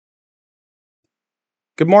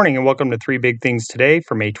Good morning and welcome to Three Big Things Today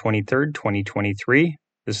for May 23rd, 2023.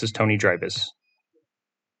 This is Tony Drybus.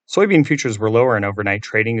 Soybean futures were lower in overnight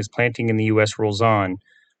trading as planting in the U.S. rolls on.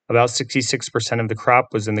 About 66% of the crop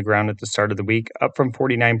was in the ground at the start of the week, up from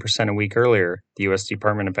 49% a week earlier, the U.S.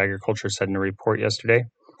 Department of Agriculture said in a report yesterday.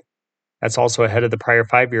 That's also ahead of the prior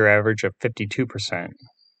 5-year average of 52%.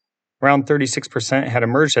 Around 36% had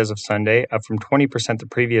emerged as of Sunday, up from 20% the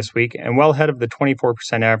previous week, and well ahead of the 24%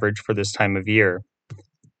 average for this time of year.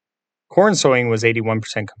 Corn sowing was 81%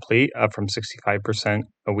 complete, up from 65%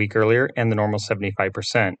 a week earlier and the normal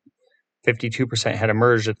 75%. 52% had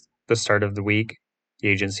emerged at the start of the week, the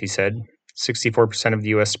agency said. 64% of the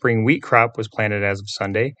U.S. spring wheat crop was planted as of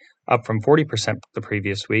Sunday, up from 40% the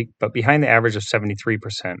previous week, but behind the average of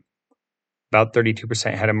 73%. About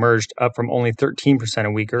 32% had emerged, up from only 13%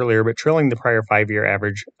 a week earlier, but trailing the prior 5-year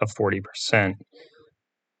average of 40%.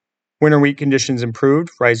 Winter wheat conditions improved,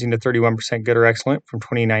 rising to 31% good or excellent from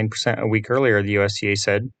 29% a week earlier, the USDA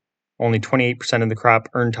said. Only 28% of the crop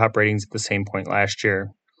earned top ratings at the same point last year.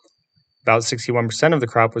 About 61% of the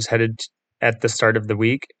crop was headed at the start of the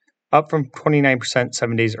week, up from 29%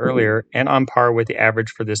 7 days earlier, and on par with the average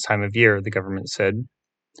for this time of year, the government said.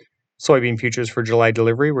 Soybean futures for July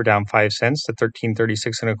delivery were down 5 cents to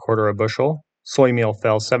 $13.36 a bushel. Soy meal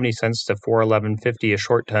fell 70 cents to $4.1150 a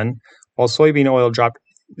short ton, while soybean oil dropped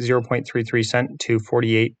 0.33 cent to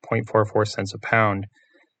 48.44 cents a pound.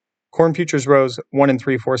 Corn futures rose 1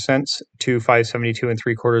 3/4 cents to 5.72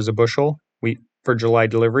 3/4 a bushel. Wheat for July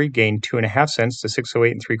delivery gained 2.5 cents to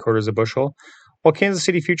 6.08 3/4 a bushel, while Kansas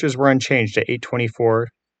City futures were unchanged at 8.24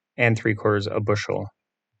 3/4 a bushel.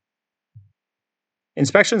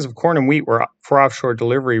 Inspections of corn and wheat for offshore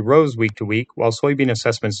delivery rose week to week, while soybean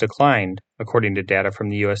assessments declined, according to data from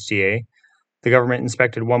the USDA. The government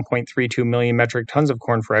inspected 1.32 million metric tons of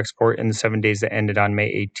corn for export in the 7 days that ended on May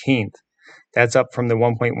 18th. That's up from the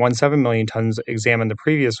 1.17 million tons examined the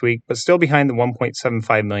previous week, but still behind the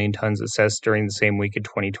 1.75 million tons assessed during the same week in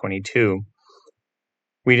 2022.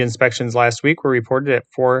 Wheat inspections last week were reported at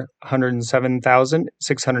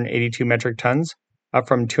 407,682 metric tons, up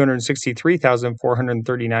from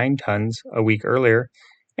 263,439 tons a week earlier,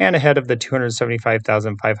 and ahead of the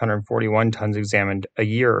 275,541 tons examined a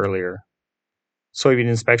year earlier. Soybean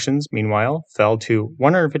inspections, meanwhile, fell to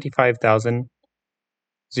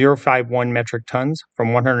 155,051 metric tons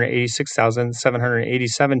from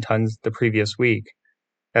 186,787 tons the previous week.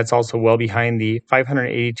 That's also well behind the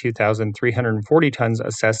 582,340 tons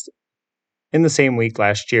assessed in the same week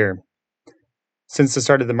last year. Since the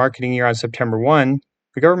start of the marketing year on September 1,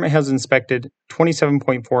 the government has inspected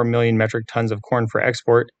 27.4 million metric tons of corn for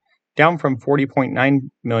export, down from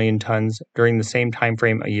 40.9 million tons during the same time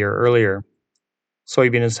frame a year earlier.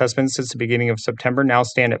 Soybean assessments since the beginning of September now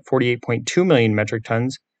stand at 48.2 million metric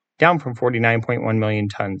tons, down from 49.1 million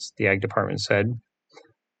tons, the Ag Department said.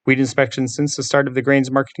 Wheat inspections since the start of the grains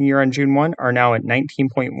marketing year on June 1 are now at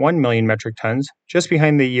 19.1 million metric tons, just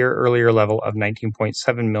behind the year earlier level of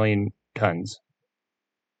 19.7 million tons.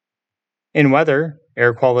 In weather,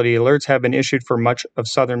 air quality alerts have been issued for much of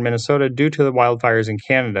southern Minnesota due to the wildfires in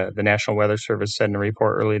Canada, the National Weather Service said in a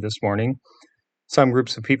report early this morning. Some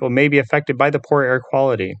groups of people may be affected by the poor air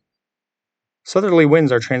quality. Southerly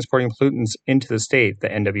winds are transporting pollutants into the state, the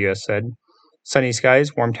NWS said. Sunny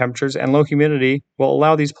skies, warm temperatures, and low humidity will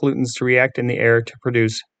allow these pollutants to react in the air to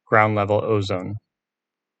produce ground-level ozone.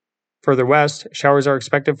 Further west, showers are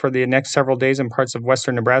expected for the next several days in parts of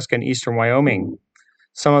western Nebraska and eastern Wyoming.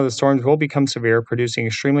 Some of the storms will become severe, producing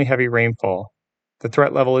extremely heavy rainfall. The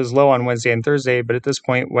threat level is low on Wednesday and Thursday, but at this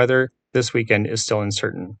point, weather this weekend is still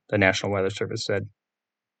uncertain, the National Weather Service said.